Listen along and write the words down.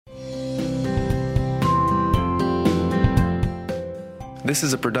This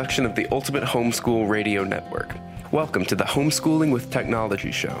is a production of the Ultimate Homeschool Radio Network. Welcome to the Homeschooling with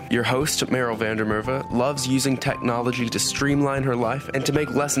Technology show. Your host, Meryl van der Merwe, loves using technology to streamline her life and to make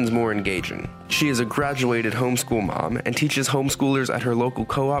lessons more engaging. She is a graduated homeschool mom and teaches homeschoolers at her local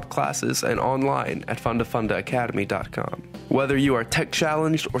co-op classes and online at fundafundaacademy.com. Whether you are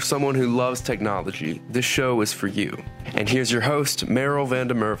tech-challenged or someone who loves technology, this show is for you. And here's your host, Meryl van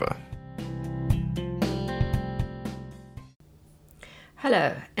der Merwe.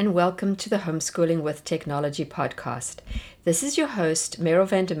 Hello, and welcome to the Homeschooling with Technology podcast. This is your host, Meryl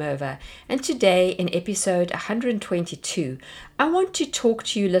van der Merwe, and today in episode 122, I want to talk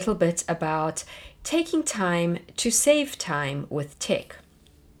to you a little bit about taking time to save time with tech.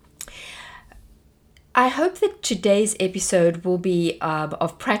 I hope that today's episode will be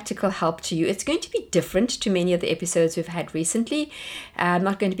of practical help to you. It's going to be different to many of the episodes we've had recently. I'm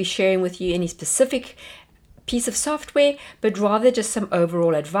not going to be sharing with you any specific piece of software, but rather just some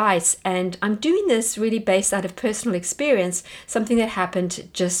overall advice. And I'm doing this really based out of personal experience, something that happened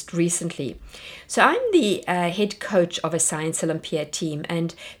just recently. So I'm the head coach of a Science Olympiad team.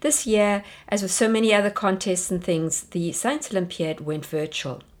 And this year, as with so many other contests and things, the Science Olympiad went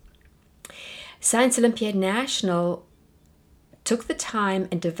virtual. Science Olympiad National took the time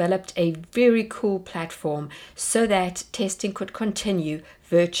and developed a very cool platform so that testing could continue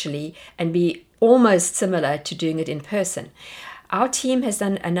virtually and be almost similar to doing it in person. Our team has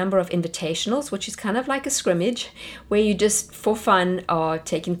done a number of invitationals, which is kind of like a scrimmage, where you just for fun are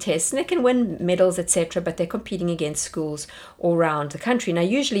taking tests and they can win medals, etc., but they're competing against schools all around the country. Now,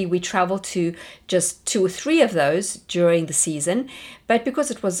 usually we travel to just 2 or 3 of those during the season, but because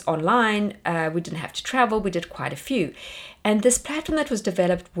it was online, we didn't have to travel, we did quite a few. And this platform that was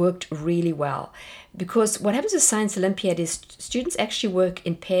developed worked really well, because what happens with Science Olympiad is students actually work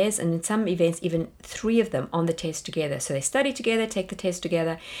in pairs, and in some events even 3 of them on the test together. So they study together, take the test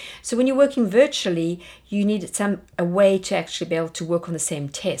together. So when you're working virtually, you need a way to actually be able to work on the same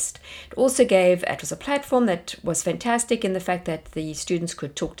test. It was a platform that was fantastic in the fact that the students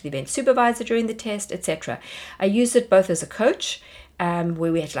could talk to the event supervisor during the test, etc. I used it both as a coach,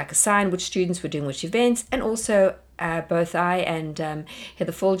 where we had to assign which students were doing which events, and also both I and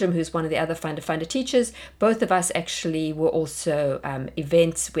Heather Fulgham, who's one of the other Funda teachers, both of us actually were also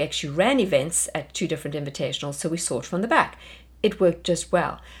events. We actually ran events at 2 different invitationals, so we saw it from the back. It worked just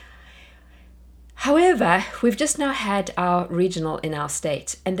well. However, we've just now had our regional in our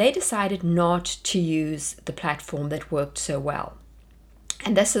state, and they decided not to use the platform that worked so well.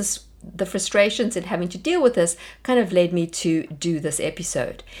 And this is the frustrations in having to deal with this kind of led me to do this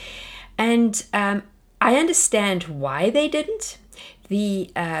episode. And I understand why they didn't. The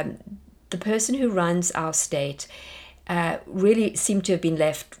person who runs our state really seemed to have been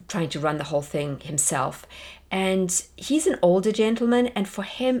left trying to run the whole thing himself. And he's an older gentleman, and for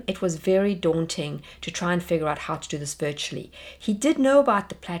him it was very daunting to try and figure out how to do this virtually. He did know about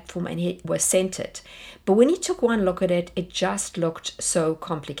the platform and he was sent it, but when he took one look at it, it just looked so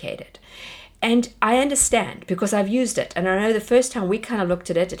complicated. And I understand, because I've used it, and I know the first time we kind of looked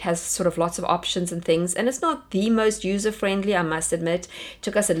at it, it has sort of lots of options and things, and it's not the most user-friendly, I must admit. It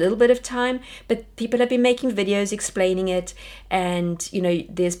took us a little bit of time, but people have been making videos explaining it, and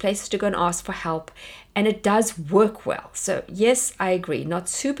there's places to go and ask for help, and it does work well. So yes, I agree, not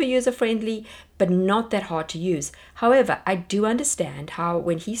super user-friendly, but not that hard to use. However, I do understand how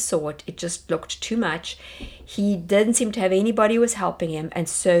when he saw it, it just looked too much. He didn't seem to have anybody who was helping him, and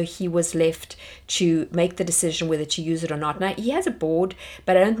so he was left to make the decision whether to use it or not. Now, he has a board,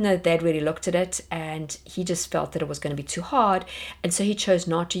 but I don't know that they'd really looked at it, and he just felt that it was going to be too hard, and so he chose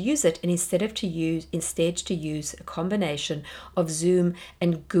not to use it, and instead to use a combination of Zoom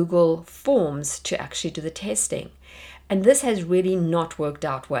and Google Forms to actually do the testing. And this has really not worked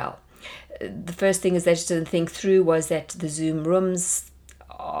out well. The first thing is they just didn't think through was that the Zoom rooms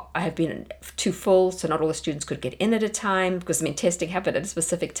have been too full, so not all the students could get in at a time, because testing happened at a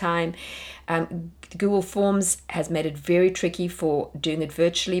specific time. Google Forms has made it very tricky for doing it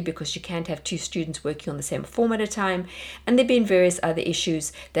virtually, because you can't have 2 students working on the same form at a time. And there have been various other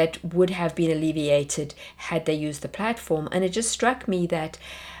issues that would have been alleviated had they used the platform. And it just struck me that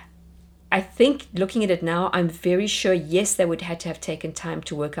I think looking at it now, I'm very sure, yes, they would had to have taken time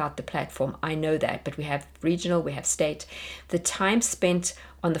to work out the platform. I know that, but we have regional, we have state. The time spent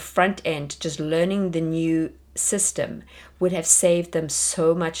on the front end just learning the new system would have saved them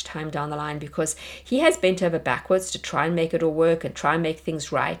so much time down the line, because he has bent over backwards to try and make it all work and try and make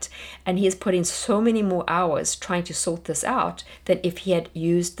things right, and he has put in so many more hours trying to sort this out than if he had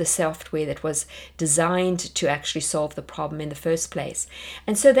used the software that was designed to actually solve the problem in the first place.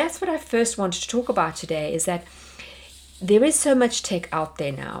 And so that's what I first wanted to talk about today, is that there is so much tech out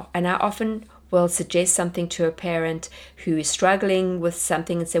there now, and I often will suggest something to a parent who is struggling with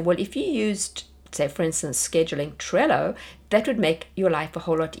something and say, well, if you used, say, for instance, scheduling Trello, that would make your life a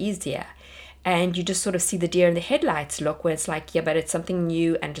whole lot easier. And you just sort of see the deer in the headlights look, where it's like, yeah, but it's something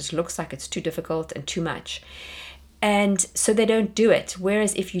new and just looks like it's too difficult and too much. And so they don't do it.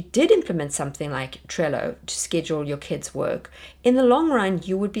 Whereas if you did implement something like Trello to schedule your kids' work, in the long run,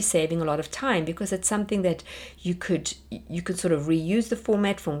 you would be saving a lot of time, because it's something that you could sort of reuse the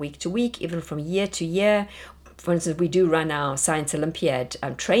format from week to week, even from year to year. For instance, we do run our Science Olympiad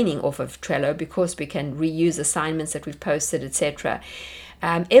training off of Trello, because we can reuse assignments that we've posted, etc.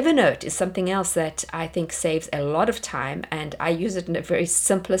 Evernote is something else that I think saves a lot of time, and I use it in a very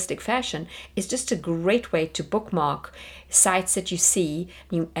simplistic fashion. It's just a great way to bookmark sites that you see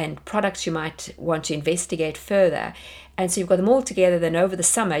and products you might want to investigate further. And so you've got them all together. Then over the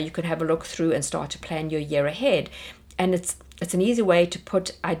summer, you can have a look through and start to plan your year ahead. And it's an easy way to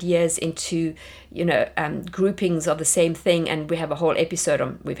put ideas into, groupings of the same thing. And we have a whole episode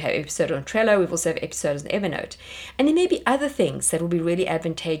on Trello. We've also have episodes on Evernote. And there may be other things that will be really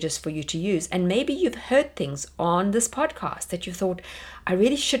advantageous for you to use. And maybe you've heard things on this podcast that you thought, I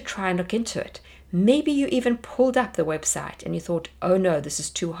really should try and look into it. Maybe you even pulled up the website and you thought, oh no, this is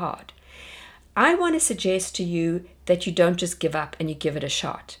too hard. I want to suggest to you that you don't just give up and you give it a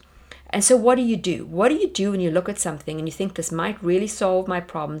shot. And so what do you do? What do you do when you look at something and you think this might really solve my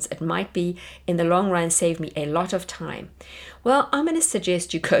problems? It might be, in the long run, save me a lot of time. Well, I'm going to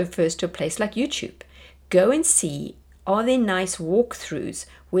suggest you go first to a place like YouTube. Go and see, are there nice walkthroughs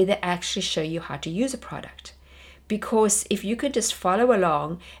where they actually show you how to use a product? Because if you could just follow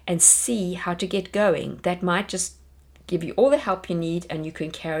along and see how to get going, that might just give you all the help you need and you can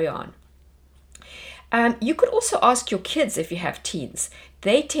carry on. You could also ask your kids if you have teens.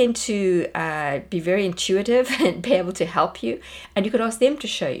 They tend to be very intuitive and be able to help you, and you could ask them to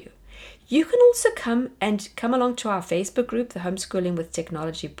show you. You can also come along to our Facebook group, the Homeschooling with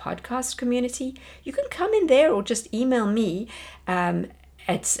Technology podcast community. You can come in there or just email me at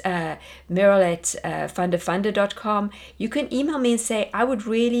Meryl@funderfunder.com. You can email me and say, I would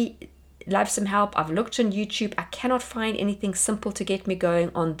really love some help. I've looked on YouTube. I cannot find anything simple to get me going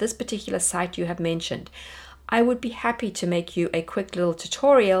on this particular site you have mentioned. I would be happy to make you a quick little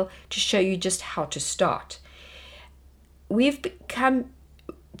tutorial to show you just how to start. We've become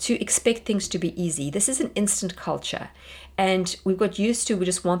to expect things to be easy. This is an instant culture, and we've got used to, we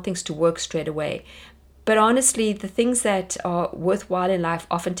just want things to work straight away. But honestly, the things that are worthwhile in life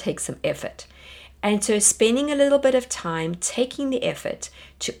often take some effort. And so spending a little bit of time, taking the effort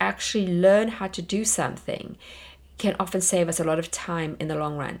to actually learn how to do something can often save us a lot of time in the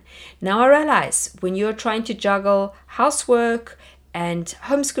long run. Now I realize when you're trying to juggle housework and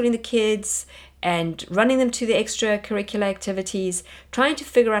homeschooling the kids and running them to the extracurricular activities, trying to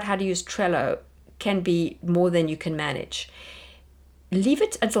figure out how to use Trello can be more than you can manage. Leave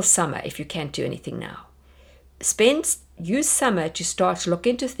it until summer if you can't do anything now. Use summer to start to look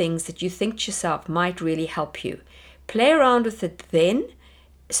into things that you think to yourself might really help you. Play around with it then,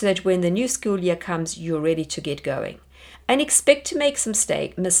 so that when the new school year comes, you're ready to get going. And expect to make some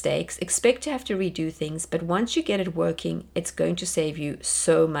mistakes, expect to have to redo things, but once you get it working, it's going to save you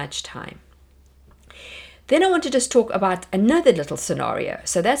so much time. Then I want to just talk about another little scenario.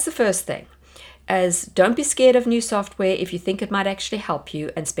 So that's the first thing, as don't be scared of new software if you think it might actually help you,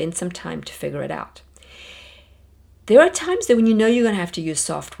 and spend some time to figure it out. There are times that when you know you're going to have to use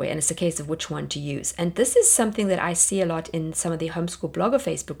software, and it's a case of which one to use. And this is something that I see a lot in some of the homeschool blogger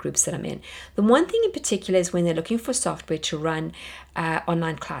Facebook groups that I'm in. The one thing in particular is when they're looking for software to run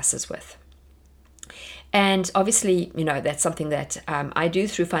online classes with. And obviously, that's something that I do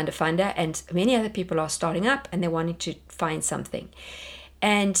through Finder Funder, and many other people are starting up and they're wanting to find something.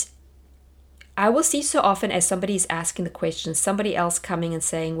 And I will see so often as somebody is asking the question, somebody else coming and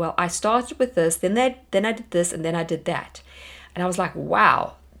saying, well, I started with this, then I did this, and then I did that. And I was like,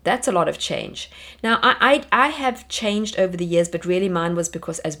 wow, that's a lot of change. Now, I have changed over the years, but really mine was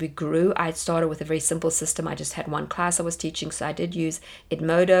because as we grew, I started with a very simple system. I just had one class I was teaching, so I did use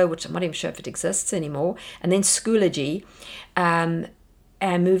Edmodo, which I'm not even sure if it exists anymore, and then Schoology,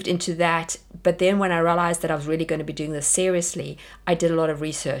 and moved into that. But then when I realized that I was really going to be doing this seriously, I did a lot of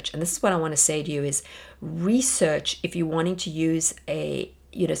research. And this is what I want to say to you is research if you're wanting to use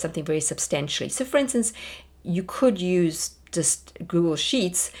something very substantially. So for instance, you could use just Google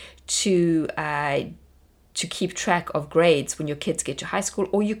Sheets to to keep track of grades when your kids get to high school,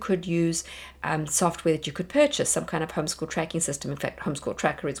 or you could use software that you could purchase, some kind of homeschool tracking system. In fact, Homeschool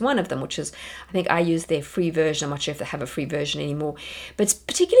Tracker is one of them, which is, I think I use their free version. I'm not sure if they have a free version anymore. But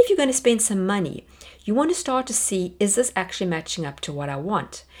particularly if you're going to spend some money, you want to start to see, is this actually matching up to what I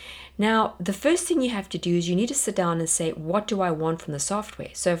want? Now, the first thing you have to do is you need to sit down and say, what do I want from the software?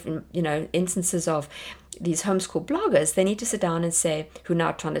 So, from, instances of these homeschool bloggers, they need to sit down and say, who are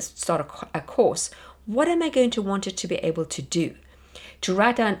now trying to start a course, what am I going to want it to be able to do? To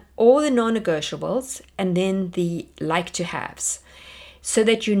write down all the non-negotiables and then the like-to-haves, so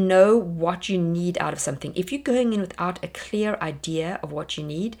that you know what you need out of something. If you're going in without a clear idea of what you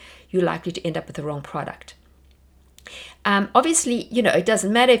need, you're likely to end up with the wrong product. Obviously, it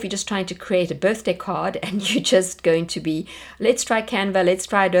doesn't matter if you're just trying to create a birthday card and you're just going to be, let's try Canva, let's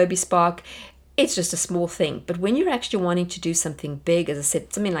try Adobe Spark. It's just a small thing. But when you're actually wanting to do something big, as I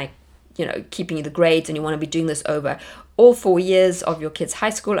said, something like, keeping the grades, and you want to be doing this over all 4 years of your kids' high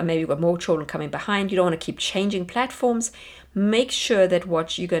school, and maybe you've got more children coming behind, you don't want to keep changing platforms, make sure that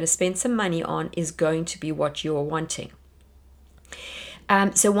what you're going to spend some money on is going to be what you're wanting.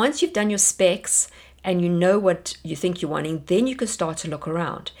 So once you've done your specs, and you know what you think you're wanting, then you can start to look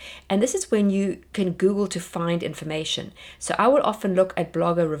around. And this is when you can Google to find information. So I will often look at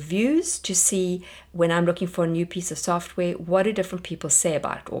blogger reviews to see, when I'm looking for a new piece of software, what do different people say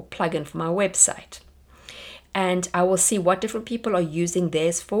about it, or plugin for my website. And I will see what different people are using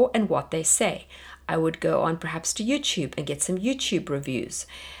theirs for and what they say. I would go on perhaps to YouTube and get some YouTube reviews.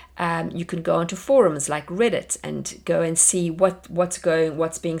 You can go onto forums like Reddit and go and see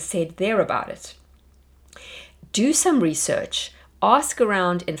what's being said there about it. Do some research. Ask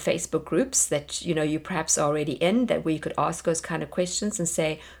around in Facebook groups that you perhaps are already in, that where you could ask those kind of questions and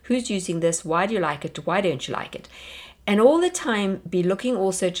say, who's using this? Why do you like it? Why don't you like it? And all the time be looking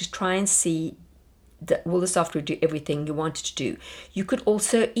also to try and see, will the software do everything you want it to do? You could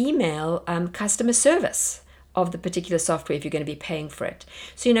also email customer service of the particular software if you're going to be paying for it.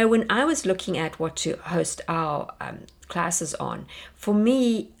 So, when I was looking at what to host our classes on, for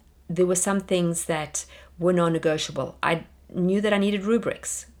me, there were some things that were non-negotiable. I knew that I needed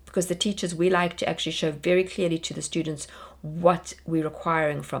rubrics, because the teachers, we like to actually show very clearly to the students what we're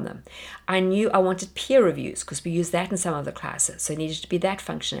requiring from them. I knew I wanted peer reviews, because we use that in some of the classes, so it needed to be that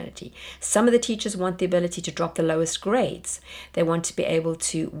functionality. Some of the teachers want the ability to drop the lowest grades. They want to be able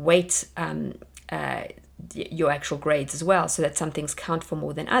to weight your actual grades as well, so that some things count for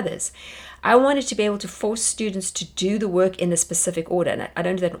more than others. I wanted to be able to force students to do the work in a specific order. And I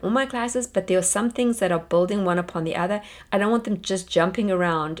don't do that in all my classes, but there are some things that are building one upon the other. I don't want them just jumping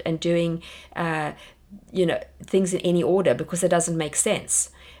around and doing things in any order, because it doesn't make sense.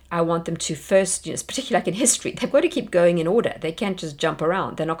 I want them to first, particularly like in history, they've got to keep going in order. They can't just jump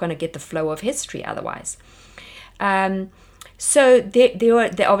around. They're not going to get the flow of history otherwise. So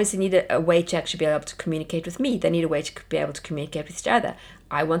they obviously need a way to actually be able to communicate with me. They need a way to be able to communicate with each other.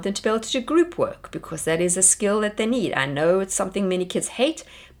 I want them to be able to do group work, because that is a skill that they need. I know it's something many kids hate,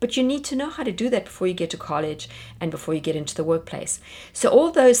 but you need to know how to do that before you get to college and before you get into the workplace. So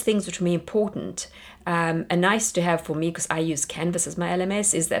all those things which are really important and nice to have for me, because I use Canvas as my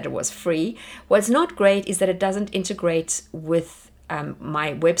LMS, is that it was free. What's not great is that it doesn't integrate with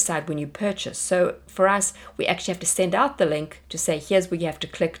my website when you purchase. So for us, we actually have to send out the link to say, here's where you have to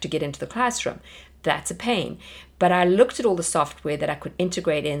click to get into the classroom. That's a pain. But I looked at all the software that I could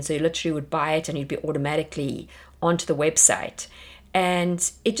integrate in, so you literally would buy it and you'd be automatically onto the website.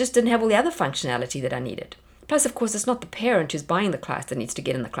 And it just didn't have all the other functionality that I needed. Plus, of course, it's not the parent who's buying the class that needs to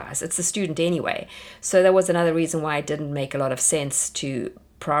get in the class. It's the student anyway. So that was another reason why it didn't make a lot of sense to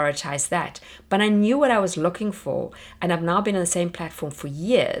prioritize that. But I knew what I was looking for, and I've now been on the same platform for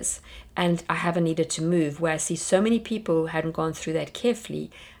years, and I haven't needed to move, where I see so many people who hadn't gone through that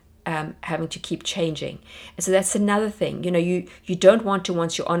carefully having to keep changing. And so that's another thing. You don't want to,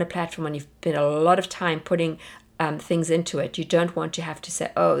 once you're on a platform and you've spent a lot of time putting things into it, you don't want to have to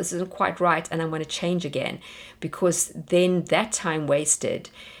say, oh, this isn't quite right and I'm going to change again, because then that time wasted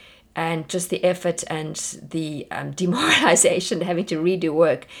and just the effort and the demoralization, having to redo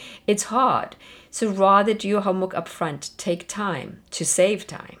work, it's hard. So rather do your homework up front, take time to save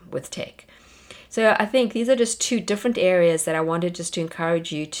time with tech. So I think these are just two different areas that I wanted just to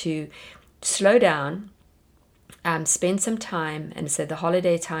encourage you to slow down, spend some time. And so the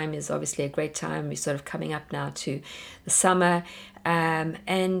holiday time is obviously a great time. We're sort of coming up now to the summer.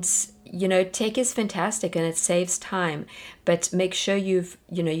 And, tech is fantastic and it saves time. But make sure you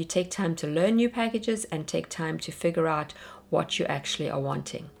take time to learn new packages and take time to figure out what you actually are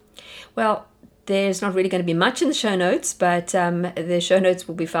wanting. Well, There's not really going to be much in the show notes, but the show notes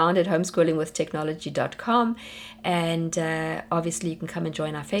will be found at homeschoolingwithtechnology.com. And obviously, you can come and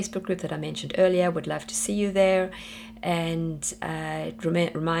join our Facebook group that I mentioned earlier. Would love to see you there. And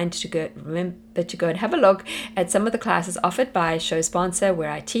remember to go and have a look at some of the classes offered by show sponsor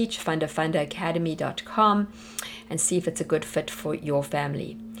where I teach, fundafundaacademy.com, and see if it's a good fit for your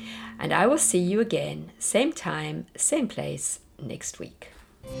family. And I will see you again, same time, same place, next week.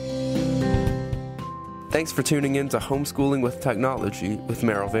 Thanks for tuning in to Homeschooling with Technology with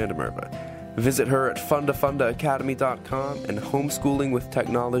Meryl Vandermerve. Visit her at fundafundaacademy.com and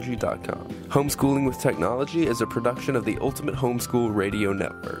homeschoolingwithtechnology.com. Homeschooling with Technology is a production of the Ultimate Homeschool Radio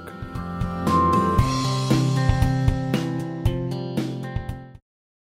Network.